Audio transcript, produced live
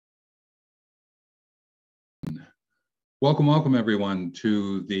Welcome everyone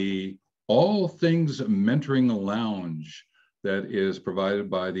to the All Things Mentoring Lounge that is provided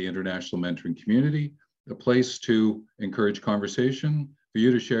by the International Mentoring Community, a place to encourage conversation, for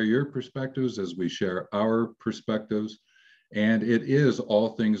you to share your perspectives as we share our perspectives. And it is all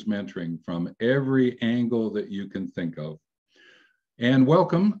things mentoring from every angle that you can think of. And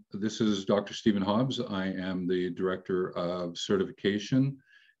welcome, this is Dr. Stephen Hobbs. I am the Director of Certification.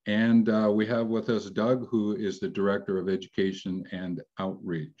 And we have with us Doug, who is the Director of Education and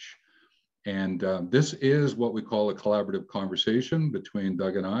Outreach. And this is what we call a collaborative conversation between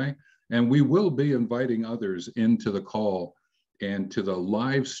Doug and I. And we will be inviting others into the call and to the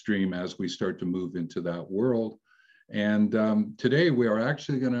live stream as we start to move into that world. And today we are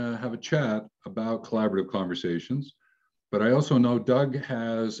actually going to have a chat about collaborative conversations. But I also know Doug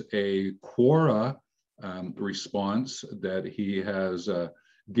has a Quora response that he has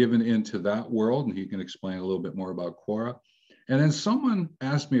given into that world, and he can explain a little bit more about Quora. And then someone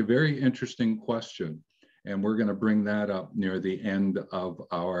asked me a very interesting question, and we're going to bring that up near the end of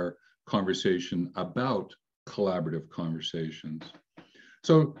our conversation about collaborative conversations.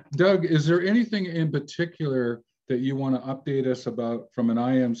 So Doug, is there anything in particular that you want to update us about from an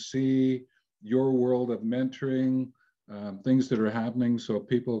IMC, your world of mentoring, things that are happening so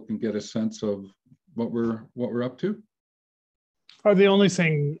people can get a sense of what we're up to? The only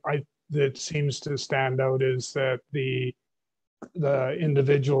thing that seems to stand out is that the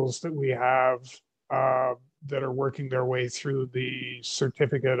individuals that we have that are working their way through the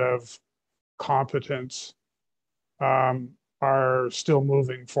certificate of competence are still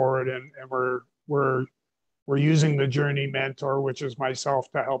moving forward, and we're using the journey mentor, which is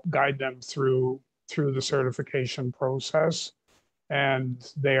myself, to help guide them through the certification process,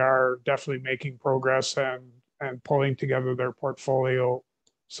 and they are definitely making progress and pulling together their portfolio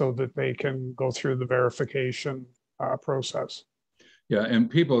so that they can go through the verification process. Yeah, and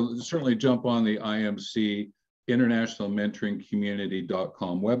people certainly jump on the IMC International Mentoring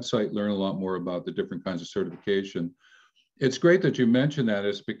Community.com website, learn a lot more about the different kinds of certification. It's great that you mentioned that,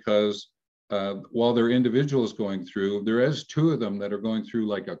 is because while there are individuals going through, there is two of them that are going through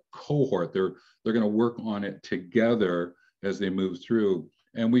like a cohort. They're going to work on it together as they move through.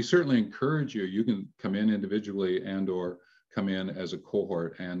 And we certainly encourage you. You can come in individually and or come in as a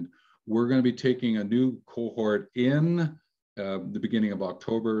cohort. And we're going to be taking a new cohort in the beginning of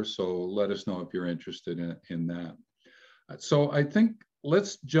October. So let us know if you're interested in that. So I think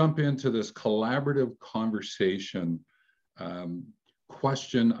let's jump into this collaborative conversation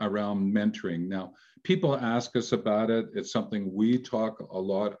question around mentoring. Now, people ask us about it. It's something we talk a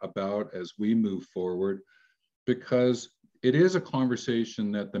lot about as we move forward, because it is a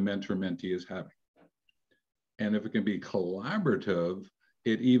conversation that the mentor-mentee is having. And if it can be collaborative,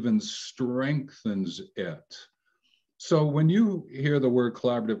 it even strengthens it. So when you hear the word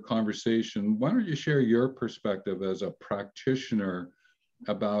collaborative conversation, why don't you share your perspective as a practitioner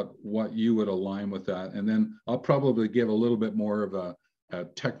about what you would align with that? And then I'll probably give a little bit more of a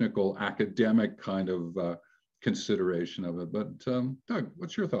technical academic kind of consideration of it. But Doug,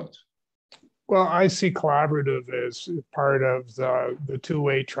 what's your thoughts? Well, I see collaborative as part of the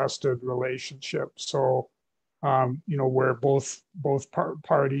two-way trusted relationship. So, where both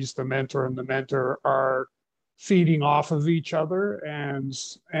parties, the mentor and the mentor, are feeding off of each other, and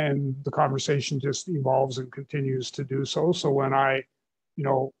the conversation just evolves and continues to do so. So when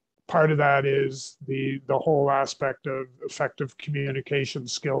part of that is the whole aspect of effective communication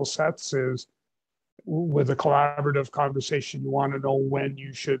skill sets is, with a collaborative conversation, you want to know when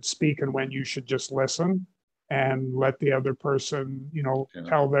you should speak and when you should just listen and let the other person,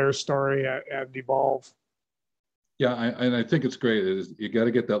 tell their story and evolve. Yeah, and I think it's great. You got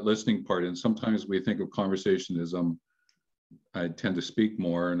to get that listening part. And sometimes we think of conversation as I tend to speak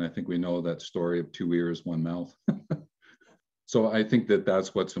more, and I think we know that story of 2 ears, 1 mouth. So I think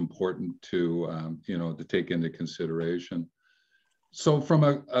that's what's important to to take into consideration. So from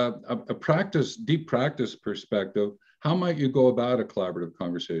a deep practice perspective, how might you go about a collaborative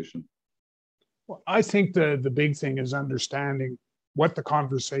conversation? Well, I think the big thing is understanding what the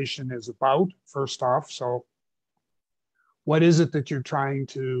conversation is about, first off. So what is it that you're trying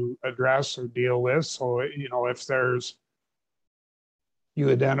to address or deal with? So, if you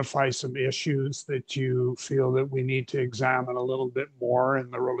identify some issues that you feel that we need to examine a little bit more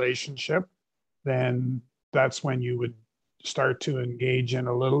in the relationship, then that's when you would start to engage in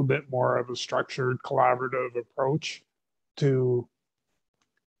a little bit more of a structured collaborative approach to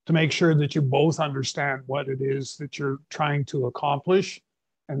make sure that you both understand what it is that you're trying to accomplish,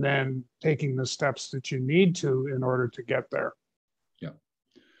 and then taking the steps that you need to in order to get there. Yeah.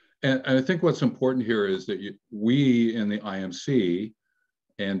 And I think what's important here is that we in the IMC,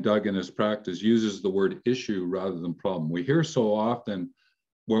 and Doug in his practice uses the word issue rather than problem. We hear so often,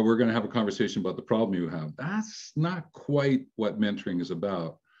 well, we're going to have a conversation about the problem you have. That's not quite what mentoring is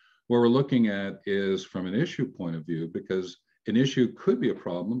about. What we're looking at is from an issue point of view, because an issue could be a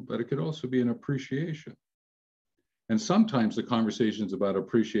problem, but it could also be an appreciation. And sometimes the conversation is about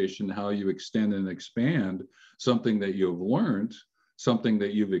appreciation, how you extend and expand something that you've learned, something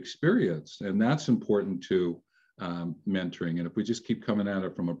that you've experienced. And that's important to mentoring. And if we just keep coming at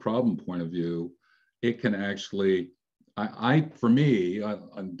it from a problem point of view, it can actually, for me,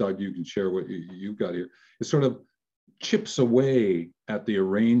 and Doug, you can share what you've got here, it sort of chips away at the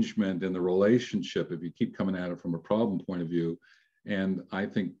arrangement and the relationship if you keep coming at it from a problem point of view. And I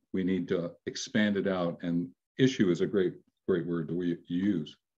think we need to expand it out, and issue is a great word to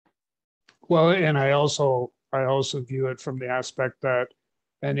use. Well, and I also view it from the aspect that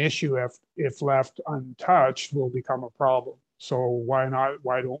an issue, if left untouched, will become a problem. So why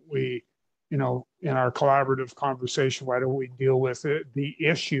don't we, in our collaborative conversation, why don't we deal with the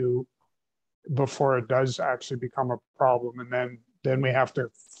issue before it does actually become a problem? And then we have to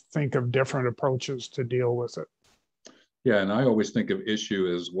think of different approaches to deal with it. Yeah, and I always think of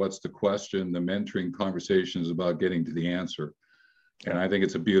issue as what's the question. The mentoring conversation is about getting to the answer. And I think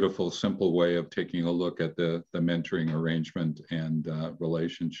it's a beautiful, simple way of taking a look at the mentoring arrangement and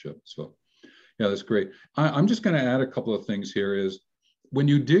relationship. So, yeah, that's great. I'm just going to add a couple of things here is when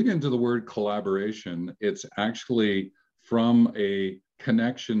you dig into the word collaboration, it's actually from a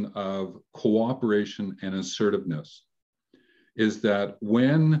connection of cooperation and assertiveness. Is that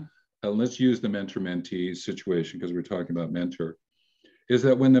when, let's use the mentor-mentee situation because we're talking about mentor, is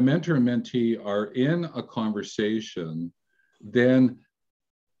that when the mentor and mentee are in a conversation, then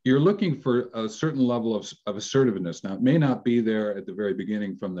you're looking for a certain level of assertiveness. Now, it may not be there at the very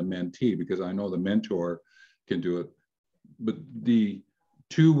beginning from the mentee, because I know the mentor can do it, but the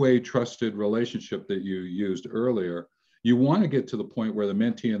two-way trusted relationship that you used earlier, you want to get to the point where the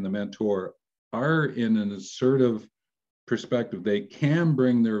mentee and the mentor are in an assertive perspective. They can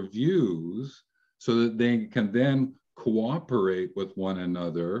bring their views so that they can then cooperate with one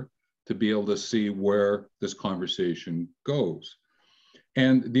another to be able to see where this conversation goes.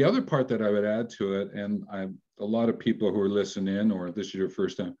 And the other part that I would add to it, and a lot of people who are listening, or this is your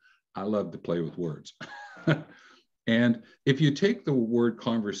first time, I love to play with words. And if you take the word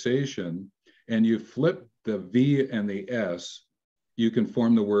conversation and you flip the V and the S, you can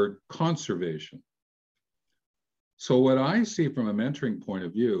form the word conservation. So what I see from a mentoring point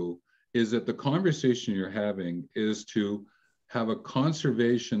of view is that the conversation you're having is to have a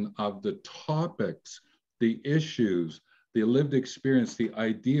conservation of the topics, the issues, the lived experience, the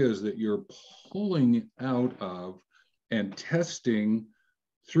ideas that you're pulling out of and testing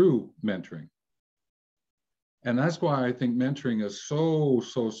through mentoring. And that's why I think mentoring is so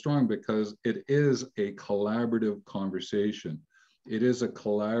strong, because it is a collaborative conversation. It is a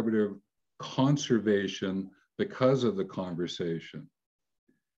collaborative conservation because of the conversation.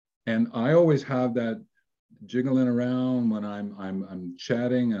 And I always have that jiggling around when I'm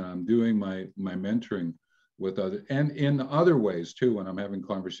chatting and I'm doing my mentoring with others, and in other ways too, when I'm having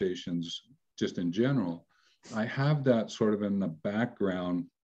conversations just in general, I have that sort of in the background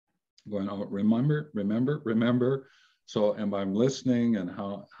going, oh, remember. So, and I'm listening and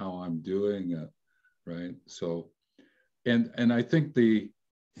how I'm doing it, right? So, and I think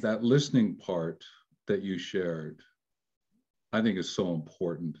that listening part that you shared, I think is so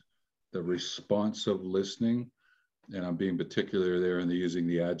important. The responsive listening, and I'm being particular there in using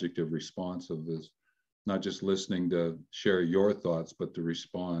the adjective responsive, is not just listening to share your thoughts, but to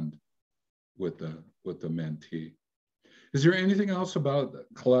respond with the mentee. Is there anything else about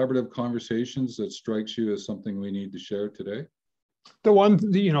collaborative conversations that strikes you as something we need to share today? The one,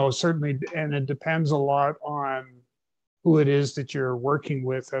 certainly, and it depends a lot on who it is that you're working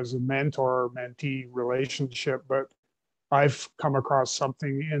with as a mentor or mentee relationship. But I've come across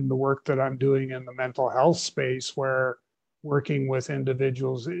something in the work that I'm doing in the mental health space where working with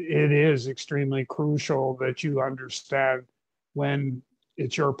individuals, it is extremely crucial that you understand when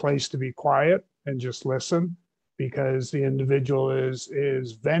it's your place to be quiet and just listen, because the individual is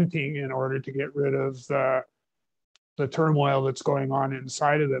venting in order to get rid of the turmoil that's going on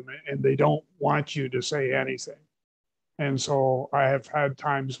inside of them, and they don't want you to say anything. And so I have had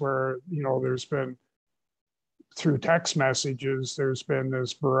times where, there's been, through text messages, there's been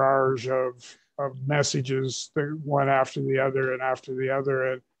this barrage of messages, one after the other and after the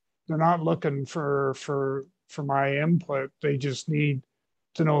other, and they're not looking for my input. They just need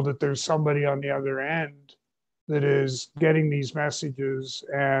to know that there's somebody on the other end that is getting these messages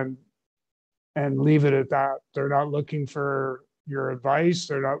and leave it at that. They're not looking for your advice.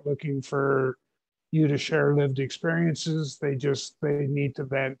 They're not looking for you to share lived experiences. They need to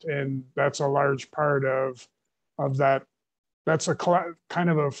vent. And that's a large part of that. That's a kind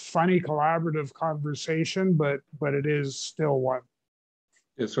of a funny collaborative conversation, but it is still one.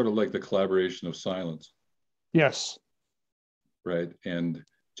 It's sort of like the collaboration of silence. Yes. Right. And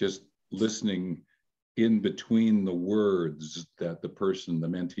just listening in between the words that the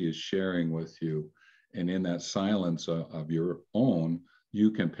mentee is sharing with you. And in that silence of your own,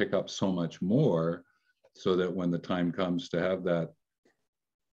 you can pick up so much more, so that when the time comes to have that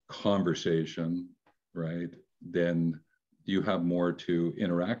conversation, right, then you have more to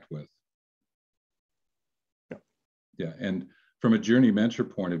interact with. Yeah. Yeah. And from a journey mentor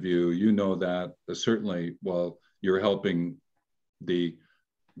point of view, you know that certainly while you're helping the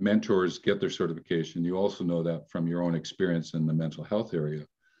mentors get their certification, you also know that from your own experience in the mental health area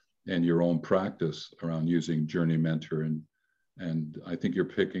and your own practice around using Journey Mentor. And I think you're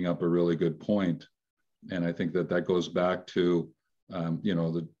picking up a really good point. And I think that goes back to,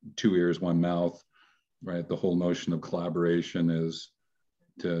 the 2 ears, 1 mouth, right? The whole notion of collaboration is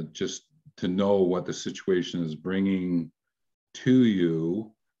to know what the situation is bringing to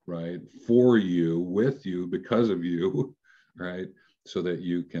you, right? For you, with you, because of you, right? So that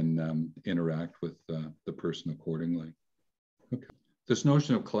you can interact with the person accordingly. Okay. This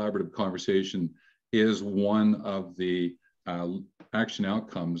notion of collaborative conversation is one of the action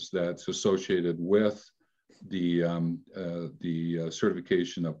outcomes that's associated with the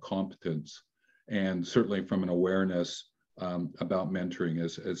certification of competence, and certainly from an awareness about mentoring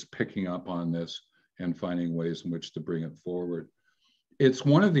is picking up on this and finding ways in which to bring it forward. It's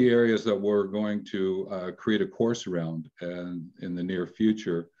one of the areas that we're going to create a course around, and in the near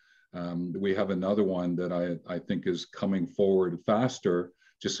future. We have another one that I think is coming forward faster,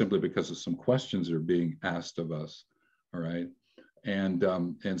 just simply because of some questions that are being asked of us. All right.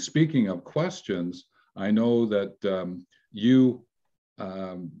 And speaking of questions, I know that you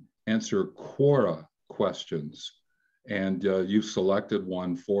answer Quora questions, and you've selected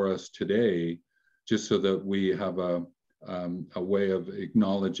one for us today, just so that we have a way of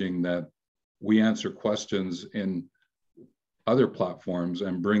acknowledging that we answer questions in other platforms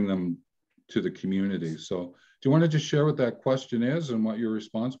and bring them to the community. So do you want to just share what that question is and what your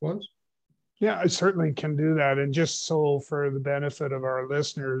response was? Yeah, I certainly can do that. And just so for the benefit of our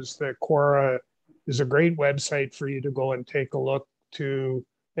listeners, that Quora is a great website for you to go and take a look to.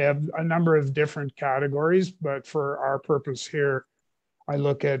 They have a number of different categories, but for our purpose here, I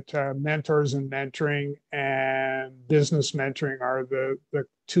look at mentors and mentoring, and business mentoring are the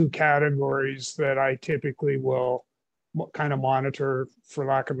two categories that I typically will kind of monitor, for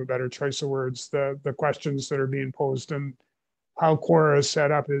lack of a better choice of words, the questions that are being posed. And how Quora is set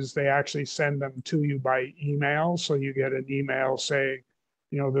up is they actually send them to you by email. So you get an email saying,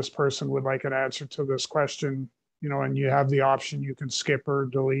 this person would like an answer to this question, and you have the option, you can skip or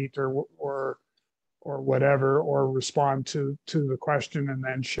delete or whatever, or respond to the question and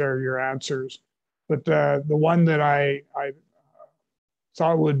then share your answers. But the one that I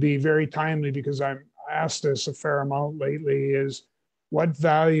thought would be very timely, because I'm asked this a fair amount lately, is what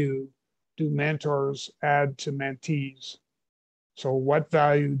value do mentors add to mentees? So what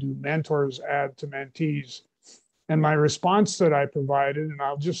value do mentors add to mentees? And my response that I provided, and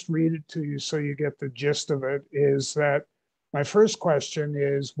I'll just read it to you so you get the gist of it, is that my first question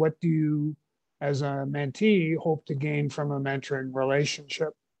is, what do you, as a mentee, hope to gain from a mentoring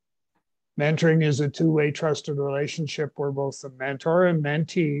relationship? Mentoring is a two-way trusted relationship where both the mentor and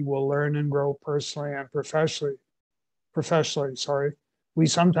mentee will learn and grow personally and professionally. We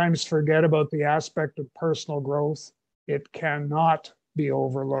sometimes forget about the aspect of personal growth. It cannot be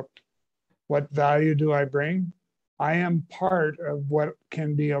overlooked. What value do I bring? I am part of what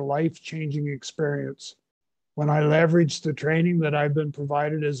can be a life-changing experience. When I leverage the training that I've been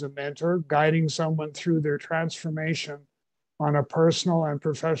provided as a mentor, guiding someone through their transformation on a personal and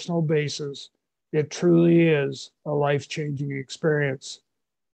professional basis, it truly is a life-changing experience.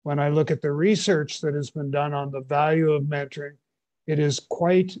 When I look at the research that has been done on the value of mentoring, it is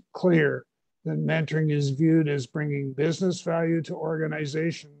quite clear that mentoring is viewed as bringing business value to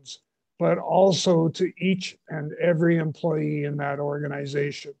organizations, but also to each and every employee in that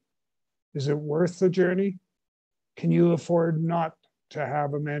organization. Is it worth the journey? Can you afford not to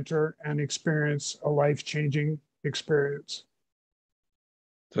have a mentor and experience a life-changing experience?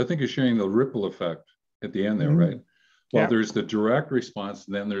 So I think you're sharing the ripple effect at the end there, right? Well, there's the direct response,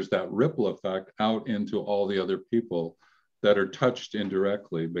 and then there's that ripple effect out into all the other people that are touched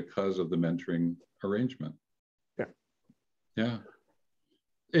indirectly because of the mentoring arrangement. Yeah.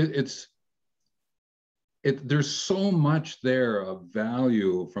 It's there's so much there of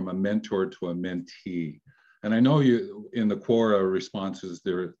value from a mentor to a mentee. And I know you in the Quora responses,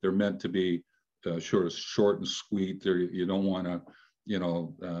 they're meant to be short and sweet. You don't want to,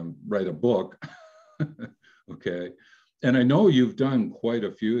 write a book. Okay. And I know you've done quite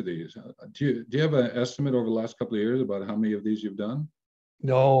a few of these. Do you have an estimate over the last couple of years about how many of these you've done?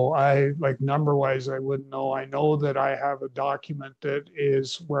 No, I like number wise, I wouldn't know. I know that I have a document that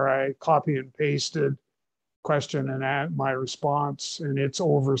is where I copy and pasted question and add my response, and it's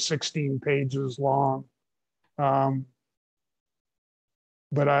over 16 pages long. Um,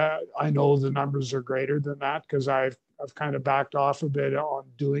 but I know the numbers are greater than that because I've kind of backed off a bit on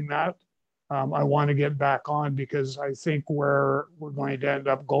doing that. I want to get back on because I think where we're going to end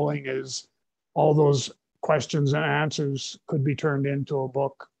up going is all those questions and answers could be turned into a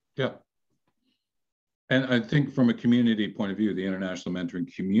book. Yeah. And I think from a community point of view, the international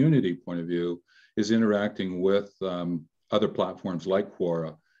mentoring community point of view is interacting with other platforms like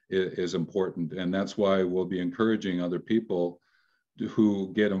Quora is important. And that's why we'll be encouraging other people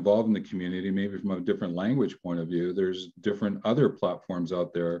who get involved in the community, maybe from a different language point of view. There's different other platforms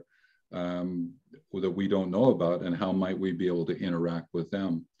out there that we don't know about, and how might we be able to interact with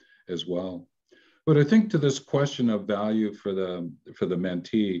them as well. But I think to this question of value for the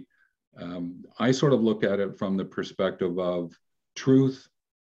mentee, I sort of look at it from the perspective of truth,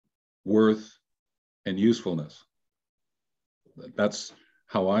 worth, and usefulness. That's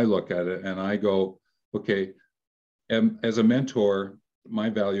how I look at it. And I go, okay, as a mentor, my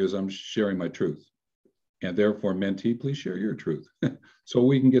value is I'm sharing my truth. And therefore, mentee, please share your truth so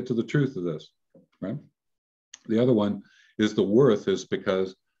we can get to the truth of this, right? The other one is the worth, is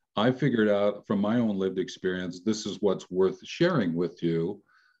because I figured out from my own lived experience, this is what's worth sharing with you.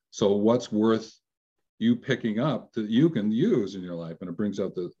 So what's worth you picking up that you can use in your life? And it brings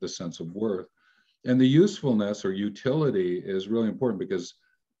out the sense of worth. And the usefulness or utility is really important, because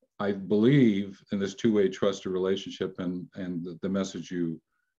I believe in this two-way trusted relationship, and the message you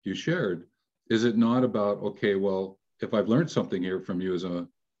shared. Is it not about, okay, well, if I've learned something here from you as a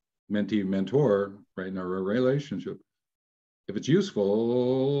mentee mentor, right, in a relationship, if it's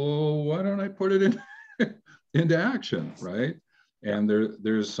useful, why don't I put it into action, right? And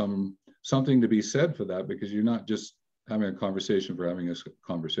there's something to be said for that, because you're not just having a conversation for having a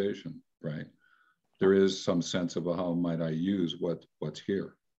conversation, right? There is some sense of how might I use what's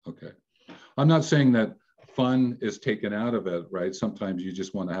here. Okay. I'm not saying that fun is taken out of it, right? Sometimes you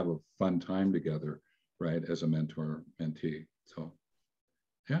just want to have a fun time together, right? As a mentor mentee. So,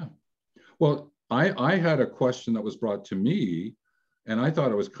 yeah. Well, I had a question that was brought to me, and I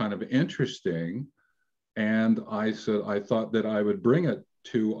thought it was kind of interesting. And I said, I thought that I would bring it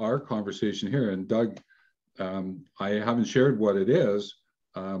to our conversation here. And Doug, I haven't shared what it is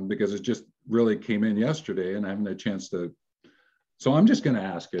because it just really came in yesterday and I haven't had a chance to. So I'm just going to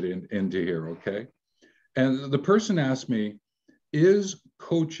ask it into here, okay? And the person asked me, is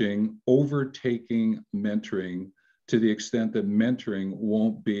coaching overtaking mentoring to the extent that mentoring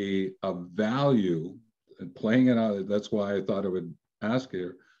won't be of value? And playing it out, that's why I thought I would ask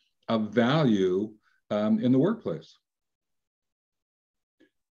here, of value in the workplace.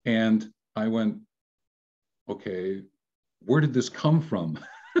 And I went, okay, where did this come from?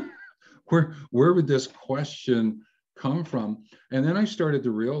 where would this question come from? And then I started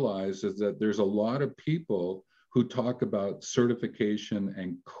to realize is that there's a lot of people who talk about certification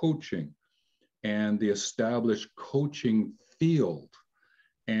and coaching and the established coaching field.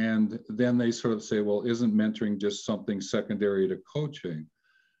 And then they sort of say, well, isn't mentoring just something secondary to coaching?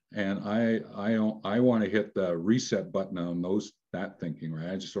 And I want to hit the reset button on that thinking,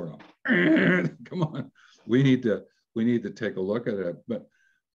 right? I just sort of, come on, we need to take a look at it. But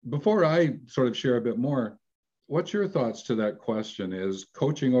before I sort of share a bit more, what's your thoughts to that question? Is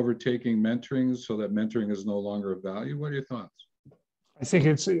coaching overtaking mentoring so that mentoring is no longer of value? What are your thoughts? I think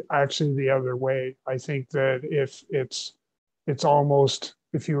it's actually the other way. I think that if it's almost,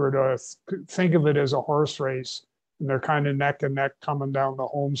 if you were to think of it as a horse race, and they're kind of neck and neck coming down the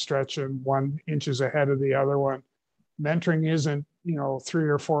home stretch and 1 inches ahead of the other one. Mentoring isn't, 3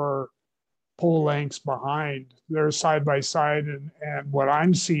 or 4 pole lengths behind. They're side by side. And what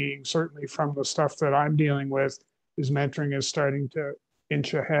I'm seeing, certainly from the stuff that I'm dealing with, is mentoring is starting to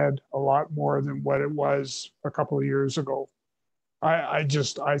inch ahead a lot more than what it was a couple of years ago. I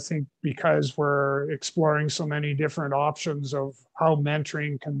think because we're exploring so many different options of how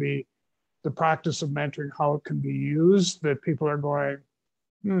mentoring can be, the practice of mentoring, how it can be used, that people are going,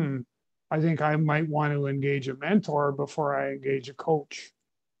 I think I might want to engage a mentor before I engage a coach.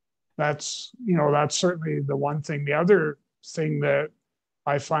 That's certainly the one thing. The other thing that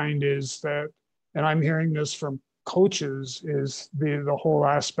I find is that, and I'm hearing this from coaches, is the whole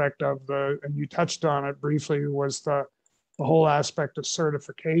aspect of and you touched on it briefly, was the whole aspect of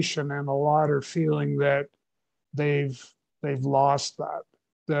certification, and a lot are feeling that they've lost that.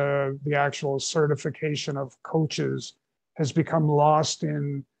 The actual certification of coaches has become lost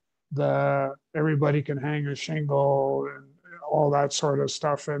in the everybody can hang a shingle and all that sort of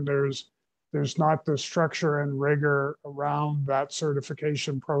stuff. And there's not the structure and rigor around that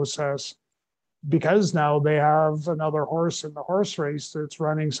certification process, because now they have another horse in the horse race that's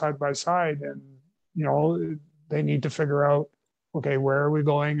running side by side. And, you know, they need to figure out, okay, where are we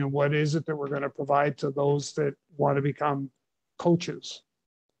going and what is it that we're going to provide to those that want to become coaches?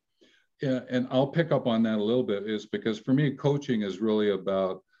 Yeah, and I'll pick up on that a little bit, is because for me, coaching is really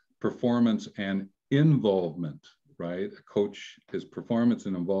about performance and involvement, right? A coach is performance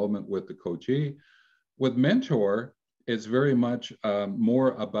and involvement with the coachee. With mentor, it's very much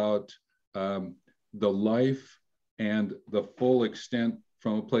more about the life and the full extent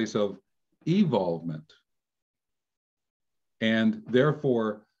from a place of evolvement. And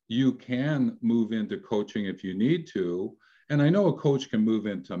therefore, you can move into coaching if you need to. And I know a coach can move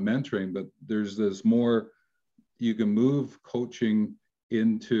into mentoring, but there's this more, you can move coaching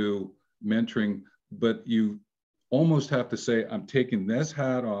into mentoring, but you almost have to say, I'm taking this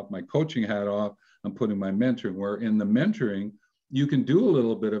hat off, my coaching hat off, I'm putting my mentoring, where in the mentoring, you can do a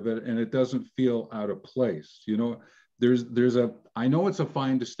little bit of it and it doesn't feel out of place. You know, I know it's a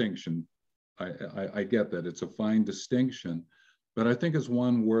fine distinction. I get that it's a fine distinction, but I think it's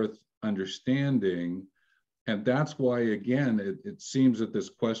one worth understanding. And that's why, again, it seems that this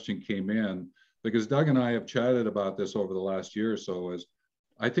question came in because Doug and I have chatted about this over the last year or so. Is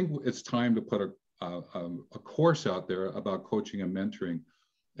I think it's time to put a course out there about coaching and mentoring,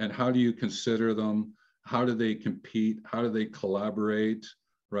 and how do you consider them? How do they compete? How do they collaborate?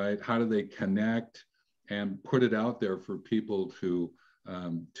 Right? How do they connect? And put it out there for people to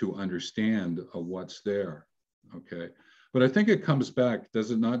understand what's there. Okay, but I think it comes back,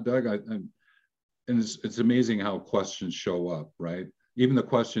 does it not, Doug? And it's amazing how questions show up, right? Even the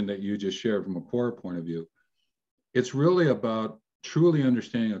question that you just shared from a Quora point of view, it's really about truly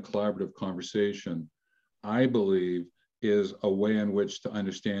understanding a collaborative conversation, I believe, is a way in which to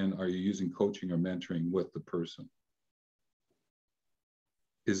understand, are you using coaching or mentoring with the person?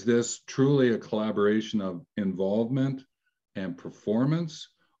 Is this truly a collaboration of involvement and performance,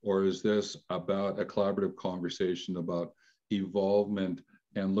 or is this about a collaborative conversation about evolvement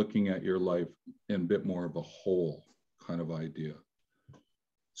and looking at your life in a bit more of a whole kind of idea?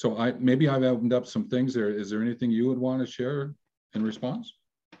 So maybe I've opened up some things there. Is there anything you would want to share in response?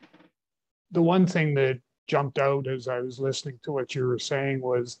 The one thing that jumped out as I was listening to what you were saying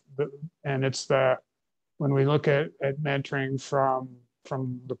was when we look at mentoring from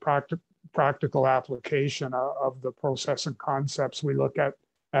the practical application of the process and concepts, we look at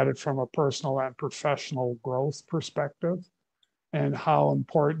it from a personal and professional growth perspective, and how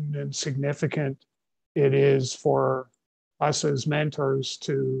important and significant it is for us as mentors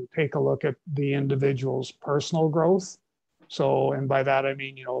to take a look at the individual's personal growth. So, and by that, I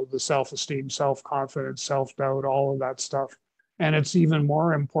mean, you know, the self-esteem, self-confidence, self-doubt, all of that stuff. And it's even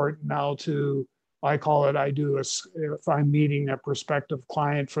more important now if I'm meeting a prospective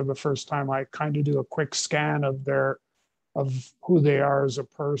client for the first time, I kind of do a quick scan of who they are as a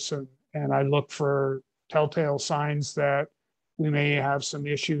person. And I look for telltale signs that we may have some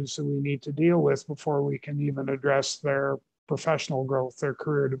issues that we need to deal with before we can even address their professional growth, their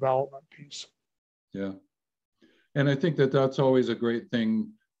career development piece. Yeah. And I think that that's always a great thing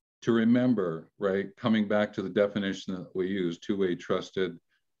to remember, right? Coming back to the definition that we use, two-way trusted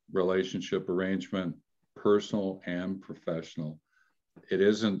relationship arrangement, personal and professional. It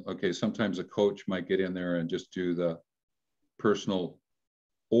isn't, okay, sometimes a coach might get in there and just do the personal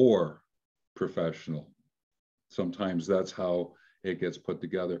or professional. Sometimes that's how it gets put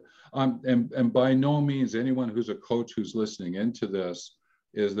together. And by no means, anyone who's a coach who's listening into this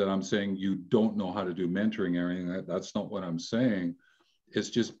is that I'm saying you don't know how to do mentoring or anything. That's not what I'm saying. It's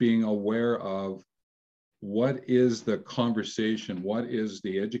just being aware of what is the conversation, what is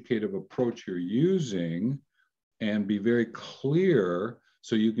the educative approach you're using, and be very clear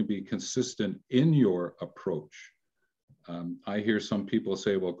so you can be consistent in your approach. I hear some people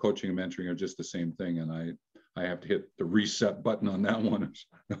say, well, coaching and mentoring are just the same thing. And I have to hit the reset button on that one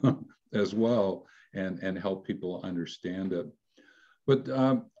as well and help people understand it. But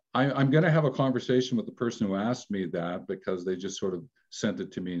I'm going to have a conversation with the person who asked me that, because they just sort of sent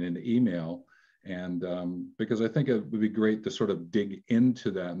it to me in an email. And because I think it would be great to sort of dig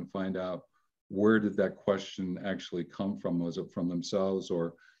into that and find out where did that question actually come from? Was it from themselves,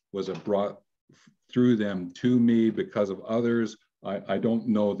 or was it brought through them to me because of others? I don't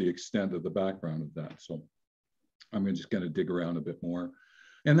know the extent of the background of that. So I'm just going to dig around a bit more.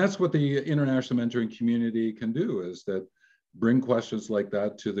 And that's what the international mentoring community can do, is that bring questions like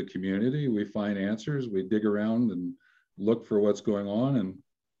that to the community. We find answers, we dig around and look for what's going on. And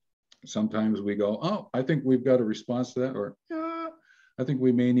sometimes we go, oh, I think we've got a response to that, or yeah, I think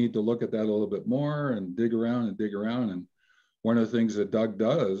we may need to look at that a little bit more, and dig around and dig around. And one of the things that Doug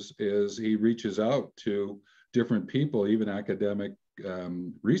does is he reaches out to different people, even academic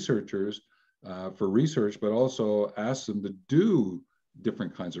researchers, for research, but also asks them to do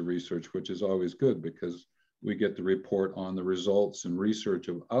different kinds of research, which is always good, because we get to report on the results and research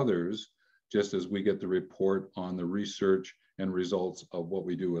of others, just as we get to report on the research and results of what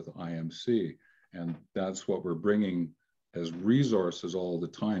we do with IMC. And that's what we're bringing as resources all the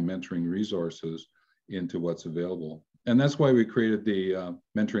time, mentoring resources into what's available. And that's why we created the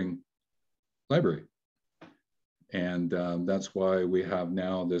mentoring library. And that's why we have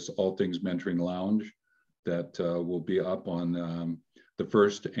now this All Things Mentoring Lounge that will be up on the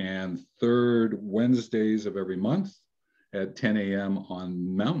first and third Wednesdays of every month at 10 a.m.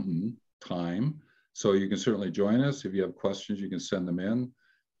 on Mountain Time. So you can certainly join us. If you have questions, you can send them in.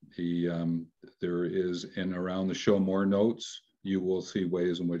 There is, in around the show more notes, you will see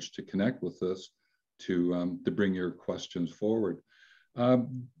ways in which to connect with us to bring your questions forward.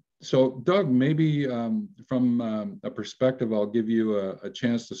 So Doug, maybe from a perspective, I'll give you a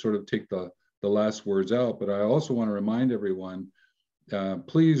chance to sort of take the last words out, but I also want to remind everyone,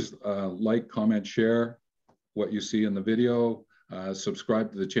 please like, comment, share what you see in the video,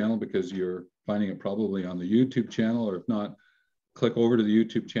 subscribe to the channel, because you're finding it probably on the YouTube channel, or if not, click over to the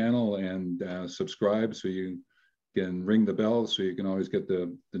YouTube channel and subscribe, so you can ring the bell, so you can always get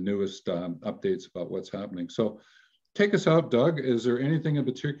the newest updates about what's happening. So take us out, Doug. Is there anything in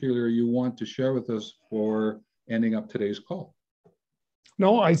particular you want to share with us for ending up today's call?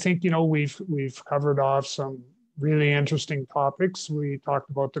 No, I think, we've covered off some really interesting topics. We talked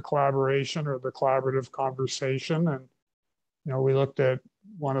about the collaboration, or the collaborative conversation, and we looked at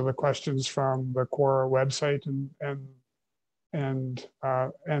one of the questions from the Quora website,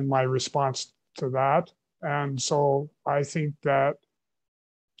 and my response to that. And so I think that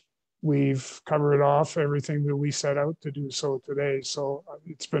we've covered off everything that we set out to do so today. So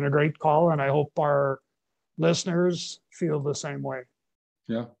it's been a great call, and I hope our listeners feel the same way.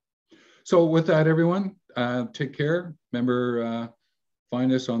 Yeah. So with that, everyone, take care. Remember,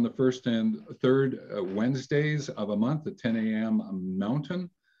 find us on the first and third Wednesdays of a month at 10 a.m.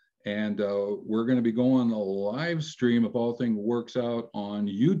 Mountain. And we're going to be going a live stream, if all things works out, on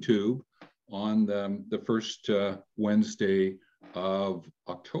YouTube on the first Wednesday of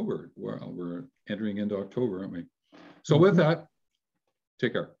October. Well, we're entering into October, aren't we? So with that,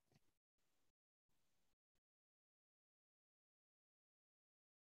 take care.